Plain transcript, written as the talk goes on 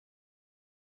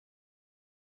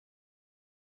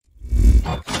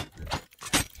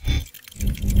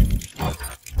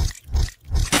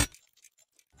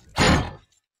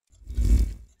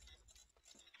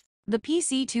The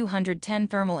PC210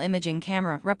 Thermal Imaging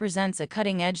Camera represents a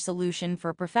cutting-edge solution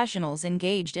for professionals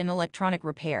engaged in electronic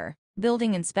repair,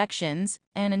 building inspections,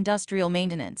 and industrial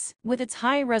maintenance. With its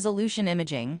high-resolution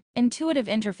imaging, intuitive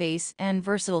interface, and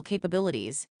versatile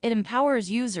capabilities, it empowers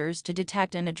users to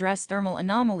detect and address thermal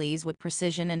anomalies with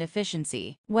precision and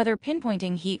efficiency, whether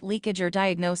pinpointing heat leakage or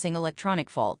diagnosing electronic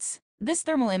faults. This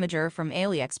thermal imager from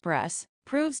Aliexpress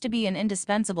proves to be an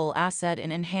indispensable asset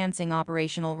in enhancing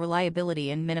operational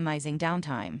reliability and minimizing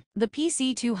downtime. The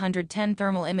PC210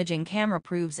 Thermal Imaging Camera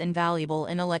proves invaluable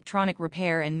in electronic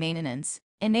repair and maintenance,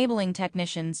 enabling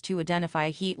technicians to identify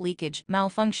heat leakage,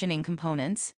 malfunctioning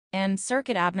components, and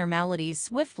circuit abnormalities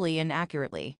swiftly and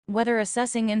accurately. Whether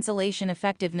assessing insulation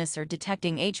effectiveness or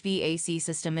detecting HVAC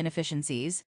system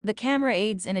inefficiencies, the camera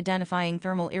aids in identifying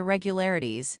thermal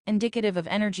irregularities, indicative of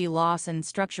energy loss and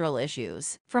structural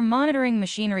issues. From monitoring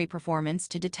machinery performance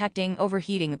to detecting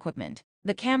overheating equipment,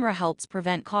 the camera helps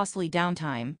prevent costly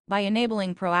downtime by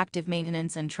enabling proactive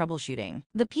maintenance and troubleshooting.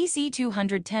 The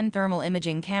PC210 Thermal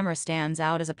Imaging Camera stands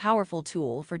out as a powerful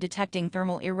tool for detecting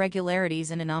thermal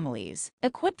irregularities and anomalies.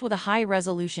 Equipped with a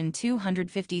high-resolution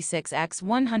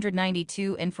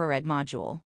 256x192 infrared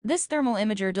module, this thermal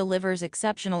imager delivers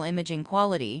exceptional imaging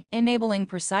quality, enabling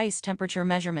precise temperature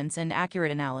measurements and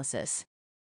accurate analysis.